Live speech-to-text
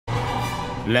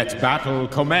Let battle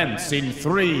commence in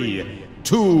 3,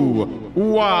 2,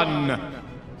 1.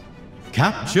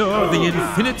 Capture the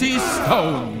Infinity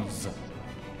Stones.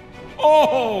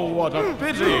 Oh, what a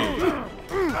pity!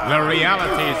 The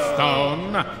Reality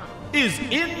Stone is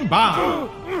inbound.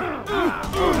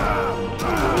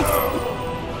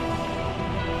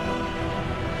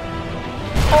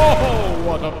 Oh,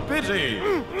 what a pity!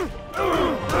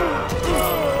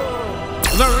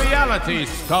 The Reality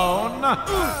Stone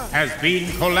has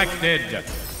been collected.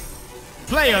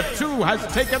 Player 2 has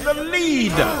taken the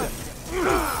lead.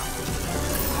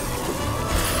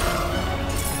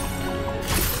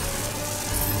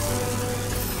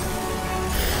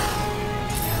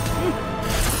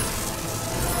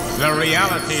 The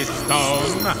Reality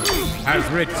Stone has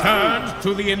returned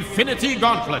to the Infinity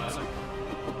Gauntlet.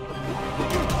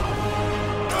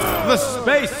 The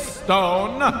Space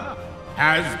Stone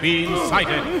has been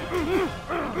sighted.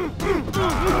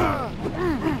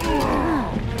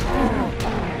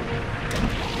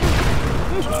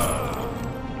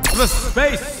 The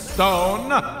Space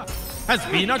Stone has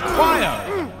been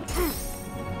acquired.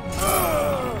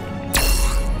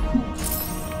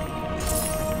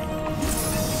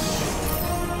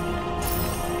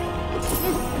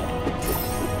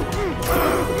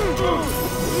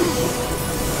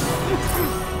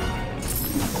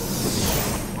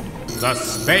 The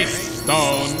Space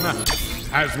Stone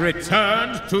has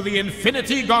returned to the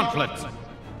Infinity Gauntlet.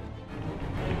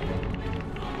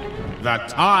 The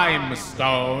Time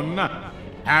Stone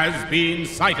has been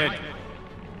sighted.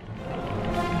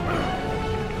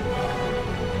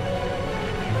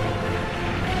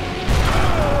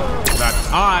 The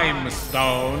Time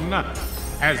Stone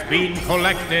has been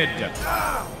collected.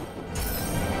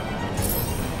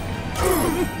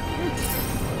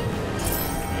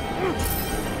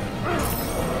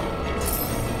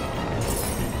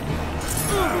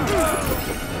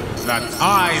 The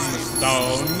Time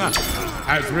Stone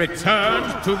has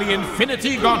returned to the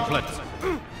Infinity Gauntlet.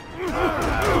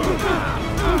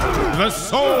 The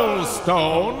Soul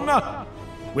Stone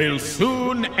will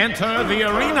soon enter the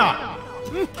arena.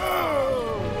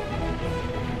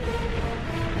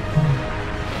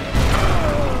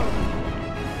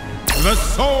 The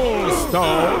Soul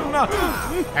Stone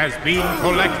has been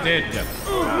collected.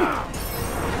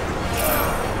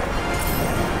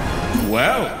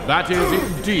 Well, that is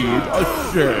indeed a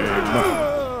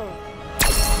shame.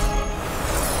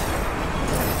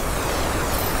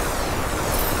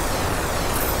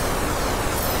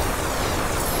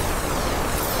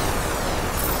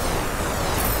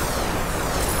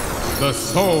 The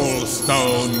Soul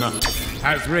Stone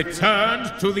has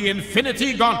returned to the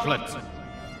Infinity Gauntlet.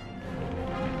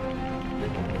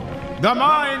 The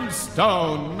Mind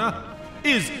Stone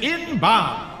is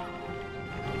inbound.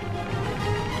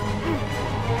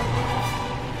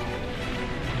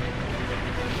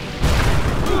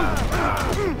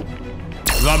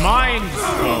 The Mind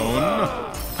Stone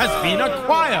has been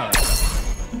acquired.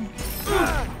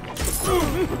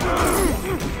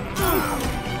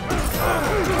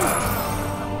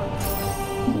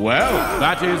 Well,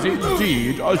 that is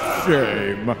indeed a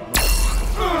shame.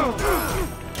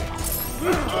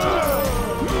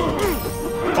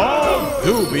 Oh,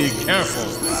 do be careful.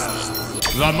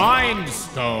 The Mind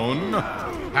Stone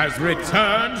has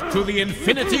returned to the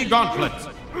Infinity Gauntlet.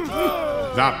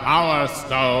 The Power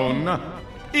Stone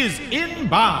is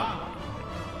inbound.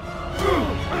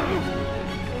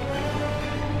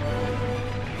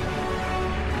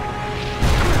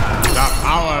 The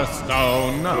Power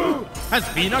Stone has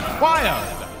been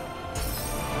acquired.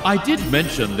 I did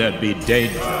mention there'd be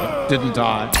danger, didn't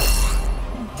I?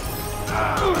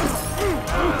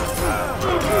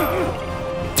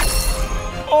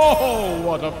 Oh,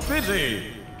 what a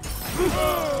pity!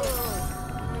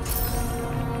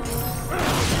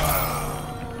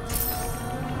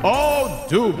 Oh,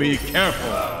 do be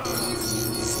careful.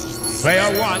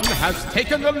 Player 1 has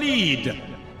taken the lead.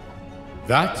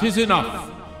 That is enough.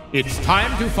 It's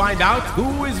time to find out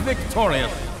who is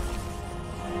victorious.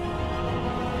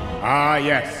 Ah,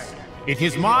 yes. It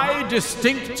is my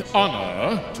distinct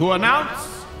honor to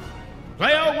announce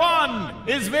Player 1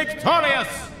 is victorious!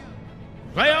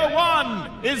 Player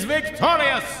 1 is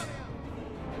victorious!